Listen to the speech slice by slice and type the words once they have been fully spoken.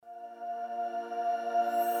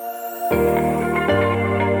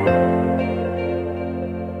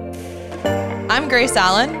I'm Grace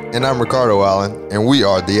Allen. And I'm Ricardo Allen, and we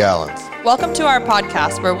are the Allens. Welcome to our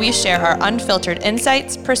podcast where we share our unfiltered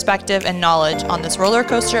insights, perspective, and knowledge on this roller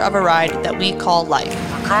coaster of a ride that we call life.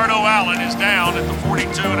 Ricardo Allen is down at the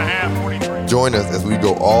 42.5, 43. Join us as we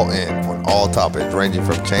go all in on all topics ranging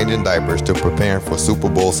from changing diapers to preparing for Super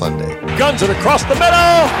Bowl Sunday. Guns it across the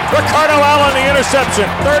middle. Ricardo Allen, the interception.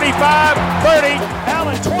 35, 30,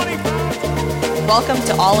 Allen 25. Welcome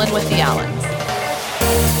to All In with the Allens.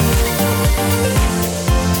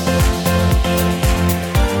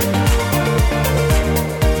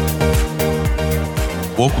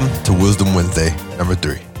 Welcome to Wisdom Wednesday, number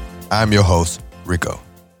 3. I'm your host, Rico.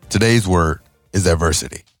 Today's word is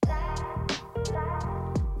adversity.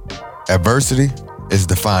 Adversity is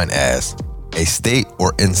defined as a state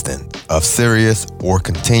or instant of serious or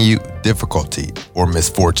continued difficulty or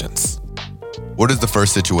misfortunes. What is the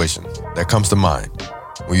first situation that comes to mind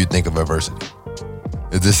when you think of adversity?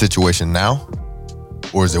 Is this situation now,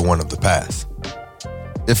 or is it one of the past?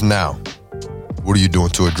 If now, what are you doing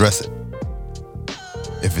to address it?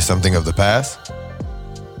 If it's something of the past,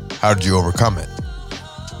 how did you overcome it?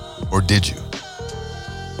 Or did you?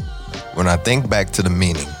 When I think back to the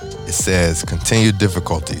meaning, it says continued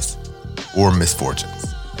difficulties or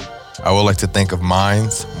misfortunes. I would like to think of mine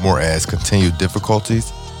more as continued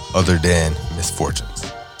difficulties other than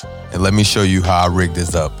misfortunes. And let me show you how I rigged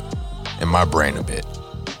this up in my brain a bit.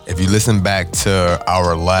 If you listen back to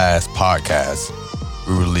our last podcast,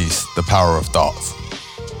 we released The Power of Thoughts.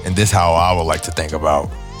 And this is how I would like to think about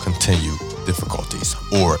continued difficulties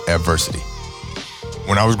or adversity.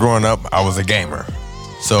 When I was growing up, I was a gamer.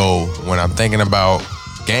 So when I'm thinking about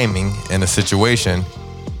gaming in a situation,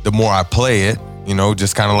 the more I play it,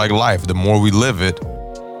 just kind of like life, the more we live it,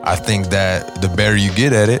 I think that the better you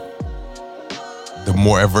get at it, the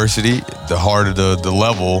more adversity, the harder the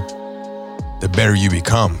level, the better you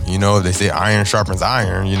become. They say iron sharpens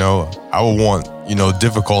iron. I would want,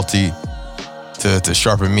 difficulty to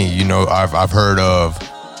sharpen me. I've heard of,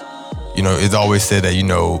 it's always said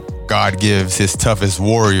that, God gives his toughest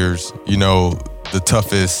warriors, the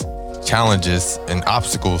toughest challenges and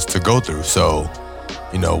obstacles to go through. So,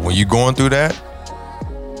 when you're going through that,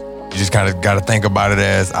 you just kind of got to think about it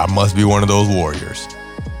as I must be one of those warriors.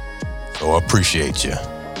 So I appreciate you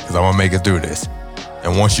because I'm going to make it through this.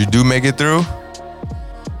 And once you do make it through,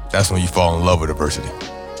 that's when you fall in love with adversity.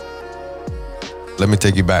 Let me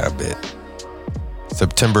take you back a bit.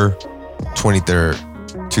 September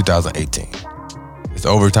 23rd, 2018. It's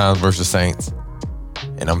overtime versus Saints,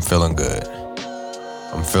 and I'm feeling good.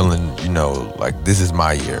 I'm feeling, like this is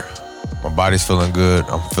my year. My body's feeling good.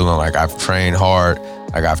 I'm feeling like I've trained hard,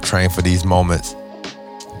 like I've trained for these moments.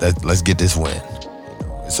 Let's get this win.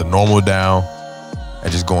 It's a normal down. I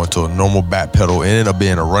just go into a normal back pedal. It ended up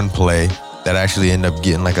being a run play that actually ended up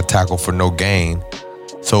getting like a tackle for no gain.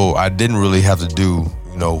 So I didn't really have to do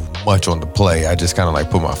much on the play. I just kind of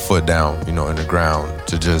like put my foot down, in the ground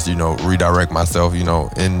to just, redirect myself, in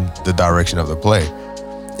the direction of the play.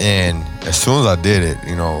 And as soon as I did it,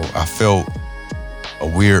 I felt a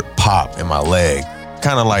weird pop in my leg.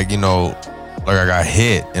 Kind of like, like I got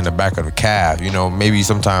hit in the back of the calf. Maybe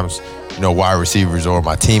sometimes, wide receivers or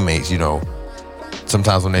my teammates,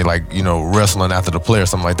 sometimes when they wrestling after the play or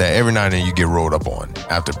something like that, every now and then you get rolled up on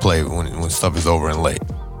after play when stuff is over and late.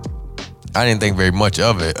 I didn't think very much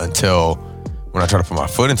of it until when I tried to put my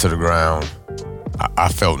foot into the ground, I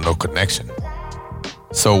felt no connection.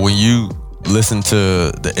 So when you listen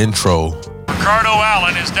to the intro, Ricardo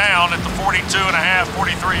Allen is down at the 42.5,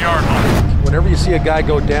 43-yard line. Whenever you see a guy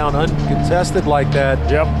go down uncontested like that.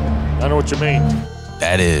 Yep, I know what you mean.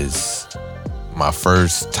 That is my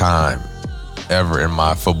first time ever in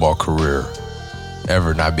my football career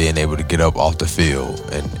ever not being able to get up off the field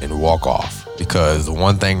and walk off. Because the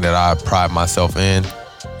one thing that I pride myself in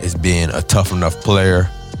is being a tough enough player.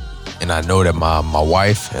 And I know that my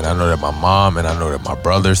wife, and I know that my mom, and I know that my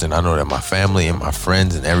brothers, and I know that my family and my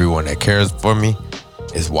friends and everyone that cares for me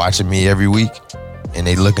is watching me every week. And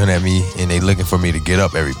they looking at me and they looking for me to get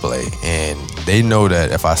up every play. And they know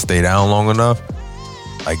that if I stay down long enough,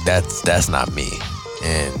 like that's not me.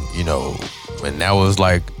 And, when that was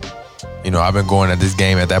like, I've been going at this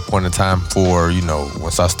game at that point in time for,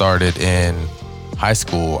 once I started in high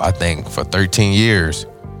school, I think for 13 years.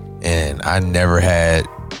 And I never had,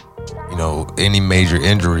 any major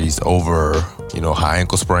injuries over, high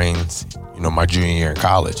ankle sprains, my junior year in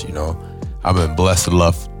college. I've been blessed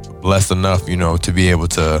enough, to be able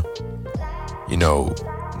to,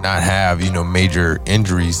 not have, major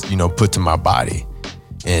injuries, put to my body.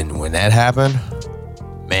 And when that happened,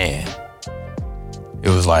 man, it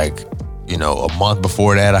was like a month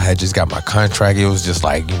before that, I had just got my contract. It was just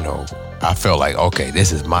like, I felt like, okay,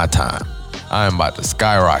 this is my time. I'm about to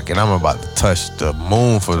skyrocket. I'm about to touch the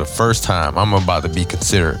moon for the first time. I'm about to be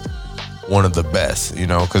considered one of the best,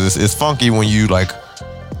 because it's funky when you like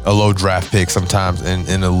a low draft pick sometimes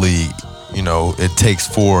in the league. It takes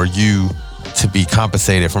for you to be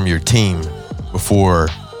compensated from your team before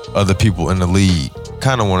other people in the league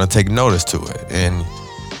kind of want to take notice to it. And,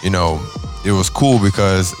 it was cool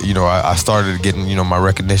because, I started getting, my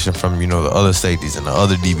recognition from, the other safeties and the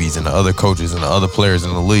other DBs and the other coaches and the other players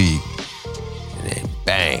in the league. And then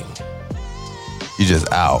bang, you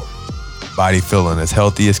just out. Body feeling as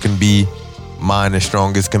healthy as can be, mind as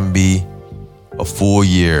strong as can be. A full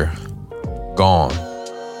year gone.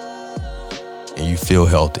 And you feel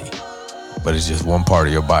healthy. But it's just one part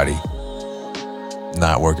of your body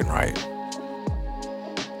not working right.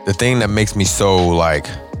 The thing that makes me so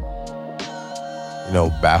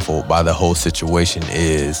baffled by the whole situation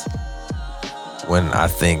is when I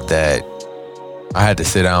think that I had to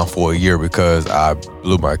sit down for a year because I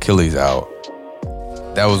blew my Achilles out.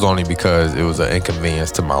 That was only because it was an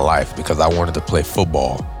inconvenience to my life, because I wanted to play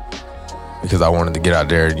football, because I wanted to get out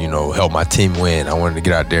there and, help my team win. I wanted to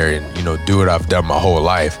get out there and, do what I've done my whole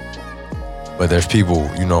life. But there's people,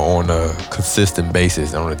 on a consistent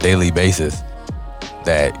basis, on a daily basis,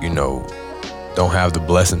 that, don't have the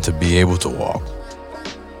blessing to be able to walk.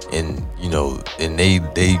 And, and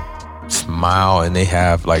they smile and they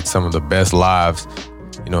have like some of the best lives,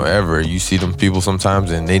 ever. You see them people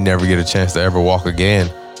sometimes and they never get a chance to ever walk again.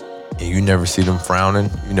 And you never see them frowning.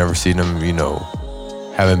 You never see them,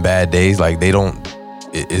 having bad days. Like they don't,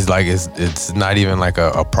 it's not even like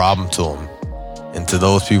a problem to them. And to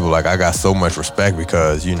those people, like I got so much respect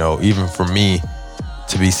because, even for me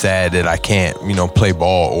to be sad that I can't, play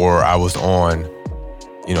ball, or I was on,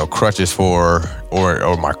 crutches or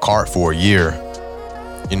my cart for a year,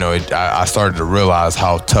 I started to realize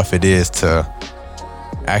how tough it is to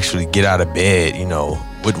actually get out of bed,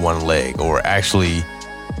 with one leg, or actually,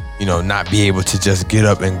 not be able to just get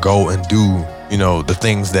up and go and do, the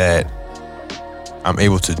things that I'm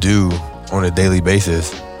able to do on a daily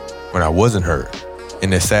basis when I wasn't hurt.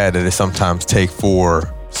 And it's sad that it sometimes takes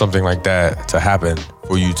for something like that to happen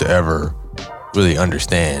for you to ever really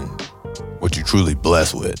understand what you're truly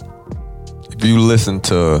blessed with. If you listen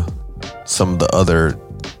to some of the other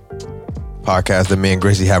podcasts that me and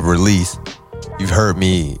Gracie have released, you've heard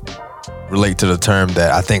me relate to the term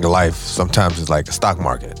that I think life sometimes is like a stock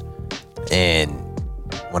market. And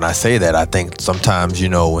when I say that, I think sometimes,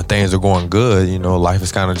 when things are going good, life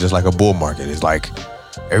is kind of just like a bull market. It's like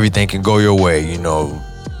everything can go your way, no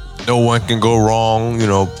one can go wrong,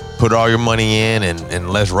 put all your money in and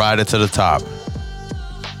let's ride it to the top.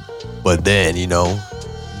 But then,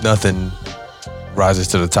 nothing rises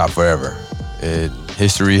to the top forever. And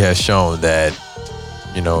history has shown that,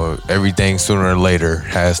 everything sooner or later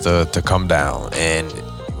has to come down, and you're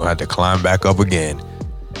gonna have to climb back up again.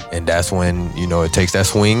 And that's when, it takes that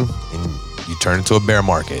swing and you turn into a bear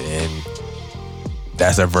market. And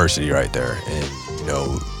that's adversity right there. And,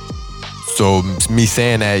 so me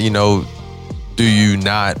saying that, do you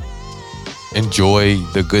not enjoy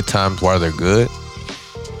the good times while they're good?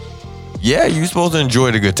 Yeah, you're supposed to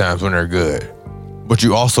enjoy the good times when they're good. But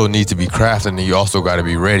you also need to be crafting, and you also got to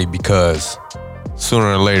be ready, because sooner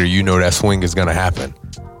or later, that swing is going to happen.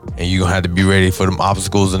 And you're going to have to be ready for them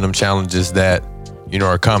obstacles and them challenges that,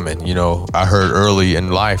 are coming. I heard early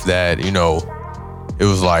in life that, it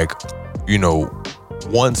was like,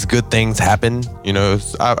 once good things happen,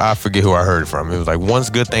 I forget who I heard it from. It was like, once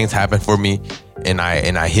good things happen for me and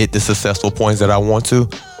I hit the successful points that I want to,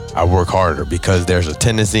 I work harder, because there's a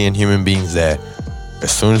tendency in human beings that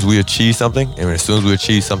as soon as we achieve something, and as soon as we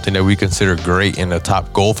achieve something that we consider great and a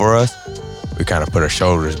top goal for us, we kind of put our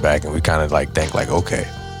shoulders back and we kind of like think like, okay,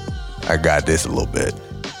 I got this a little bit.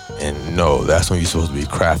 And no, that's when you're supposed to be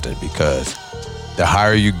crafting, because the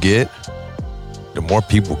higher you get, the more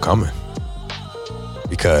people coming.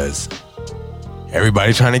 Because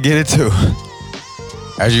everybody trying to get it too.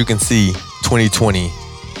 As you can see, 2020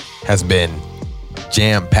 has been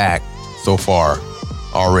jam-packed so far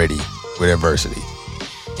already with adversity.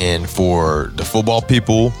 And for the football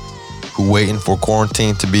people who waiting for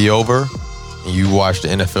quarantine to be over, and you watch the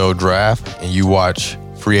NFL draft and you watch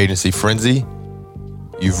free agency frenzy,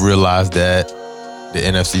 you've realized that the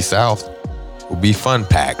NFC South will be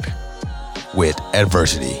fun-packed with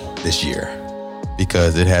adversity this year,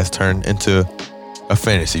 because it has turned into a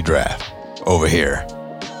fantasy draft over here.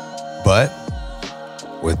 But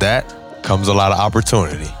with that comes a lot of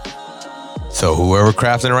opportunity. So whoever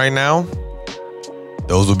crafting right now,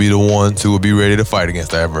 those will be the ones who will be ready to fight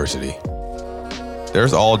against the adversity.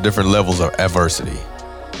 there's all different levels of adversity.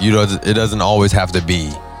 It doesn't always have to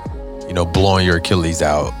be, blowing your Achilles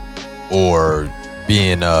out or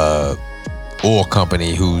being a oil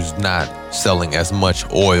company who's not selling as much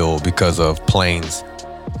oil because of planes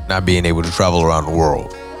not being able to travel around the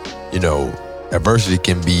world. Adversity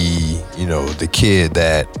can be, the kid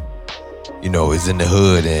that, is in the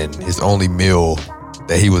hood and his only meal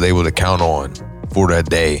that he was able to count on for that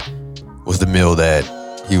day was the meal that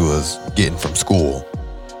he was getting from school.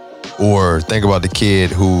 Or think about the kid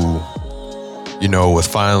who, was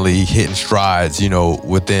finally hitting strides,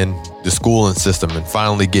 within the schooling system and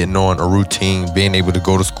finally getting on a routine, being able to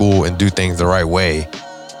go to school and do things the right way.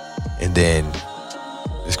 And then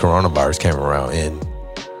this coronavirus came around and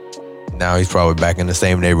now he's probably back in the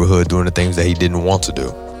same neighborhood doing the things that he didn't want to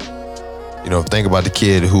do. Think about the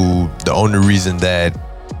kid who the only reason that,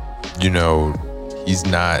 he's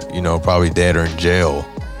not, probably dead or in jail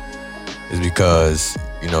is because,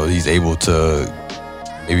 he's able to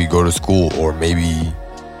maybe go to school or maybe,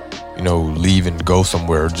 leave and go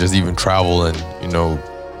somewhere, or just even travel and,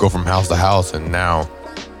 go from house to house. And now,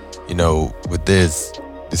 with this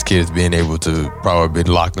kid is being able to probably be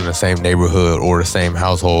locked in the same neighborhood or the same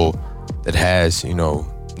household that has,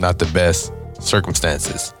 not the best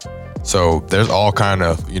circumstances. So there's all kind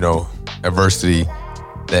of, adversity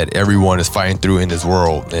that everyone is fighting through in this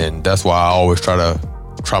world. And that's why I always try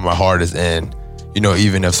my hardest. And,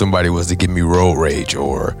 even if somebody was to give me road rage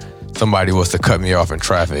or somebody was to cut me off in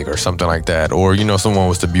traffic or something like that, or, someone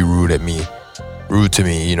was to be rude to me,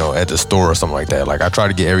 at the store or something like that. Like I try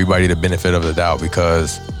to get everybody the benefit of the doubt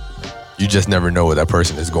because you just never know what that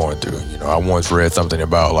person is going through. I once read something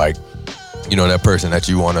about like, that person that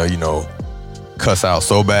you want to, cuss out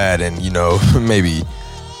so bad and, maybe,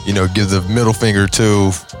 give the middle finger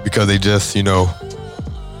to because they just,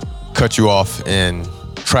 cut you off in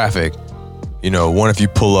traffic. What if you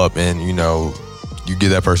pull up and, you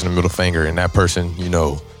give that person a middle finger and that person,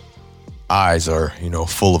 eyes are,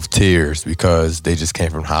 full of tears because they just came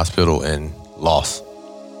from the hospital and lost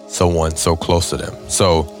someone so close to them.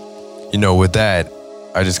 So, with that,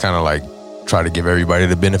 I just kind of like try to give everybody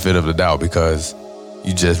the benefit of the doubt because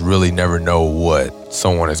you just really never know what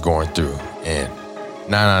someone is going through. And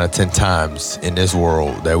 9 out of 10 times in this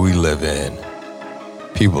world that we live in,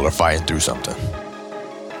 people are fighting through something.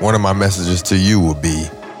 One of my messages to you would be,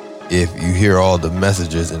 if you hear all the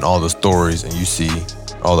messages and all the stories and you see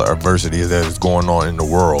all the adversity that is going on in the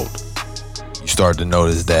world, you start to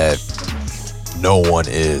notice that no one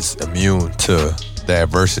is immune to the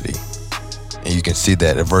adversity. And you can see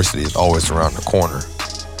that adversity is always around the corner.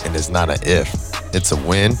 And it's not an if, it's a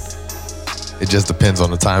when. It just depends on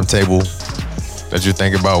the timetable that you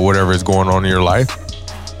think about whatever is going on in your life.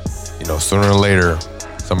 Sooner or later,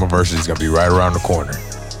 some adversity is going to be right around the corner.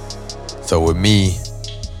 So with me,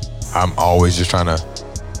 I'm always just trying to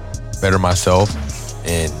better myself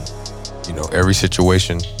in, every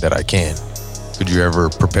situation that I can. Could you ever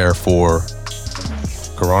prepare for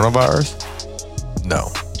coronavirus? No.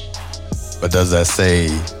 But does that say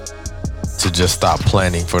to just stop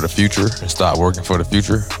planning for the future and stop working for the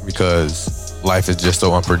future because life is just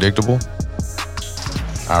so unpredictable?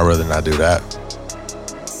 I'd rather not do that.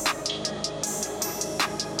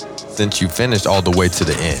 Since you finished all the way to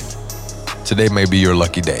the end, today may be your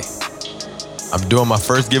lucky day. I'm doing my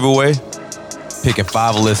first giveaway, picking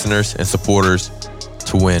 5 listeners and supporters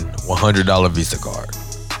to win $100 Visa card.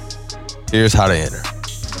 Here's how to enter.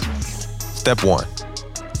 Step 1,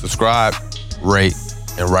 subscribe, rate,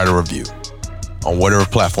 and write a review on whatever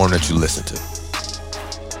platform that you listen to.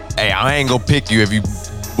 Hey, I ain't gonna pick you if you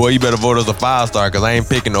better vote as a 5-star because I ain't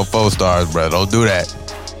picking no 4 stars, bro. Don't do that.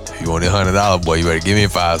 If you want a $100, boy, you better give me a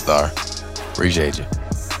 5-star. Appreciate you.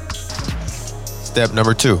 Step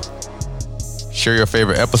number 2, share your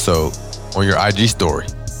favorite episode on your IG story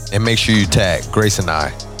and make sure you tag Grace and I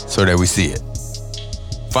so that we see it.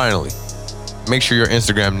 Finally, make sure your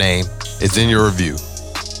Instagram name is in your review.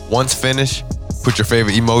 Once finished, put your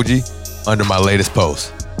favorite emoji under my latest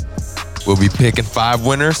post. We'll be picking 5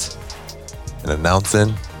 winners and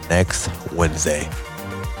announcing next Wednesday.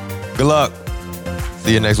 Good luck.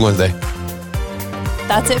 See you next Wednesday.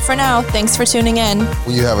 That's it for now. Thanks for tuning in.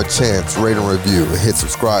 When you have a chance, rate and review and hit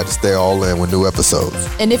subscribe to stay all in with new episodes.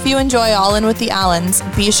 And if you enjoy All In with the Allens,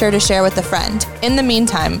 be sure to share with a friend. In the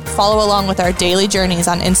meantime, follow along with our daily journeys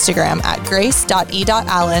on Instagram at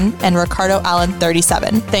grace.e.allen and Ricardo Allen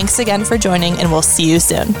 37. Thanks again for joining, and we'll see you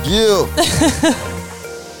soon. Yeah.